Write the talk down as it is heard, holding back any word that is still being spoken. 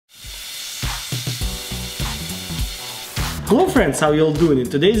Hello friends, how you all doing? In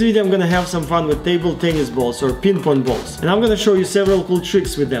today's video I'm gonna have some fun with table tennis balls or ping pong balls. And I'm gonna show you several cool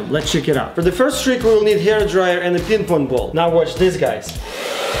tricks with them. Let's check it out. For the first trick we will need hair dryer and a ping pong ball. Now watch this, guys.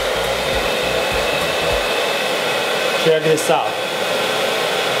 Check this out.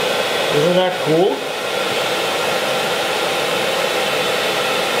 Isn't that cool?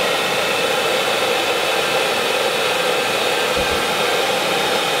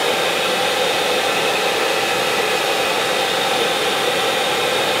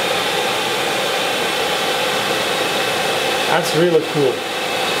 That's really cool.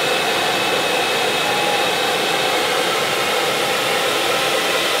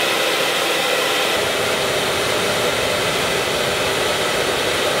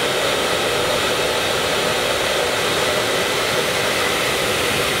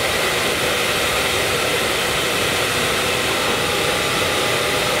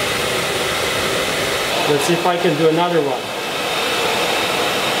 Let's see if I can do another one.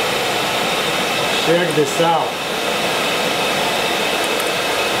 Check this out.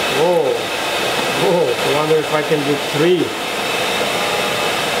 Whoa, whoa, I wonder if I can do 3.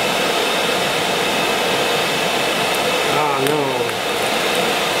 Ah, no.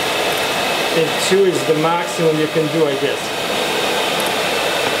 I think 2 is the maximum you can do, I guess.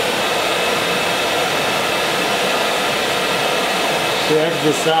 Check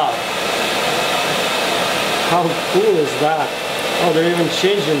this out. How cool is that? Oh, they're even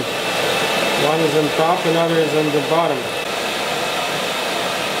changing. One is on top, another is on the bottom.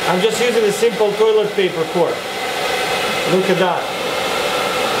 I'm just using a simple toilet paper cord. Look at that.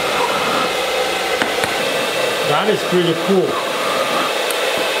 That is pretty cool.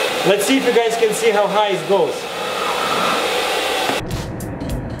 Let's see if you guys can see how high it goes.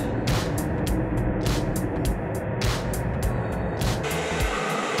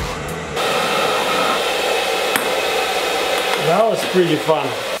 That was pretty fun.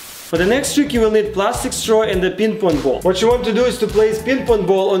 For the next trick you will need plastic straw and a ping pong ball. What you want to do is to place ping pong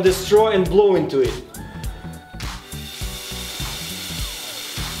ball on the straw and blow into it.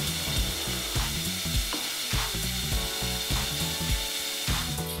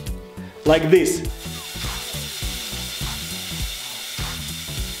 Like this.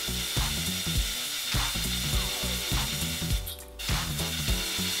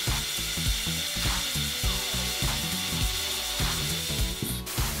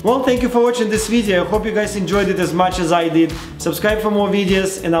 Well, thank you for watching this video. I hope you guys enjoyed it as much as I did. Subscribe for more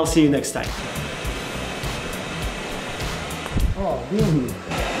videos and I'll see you next time. Oh,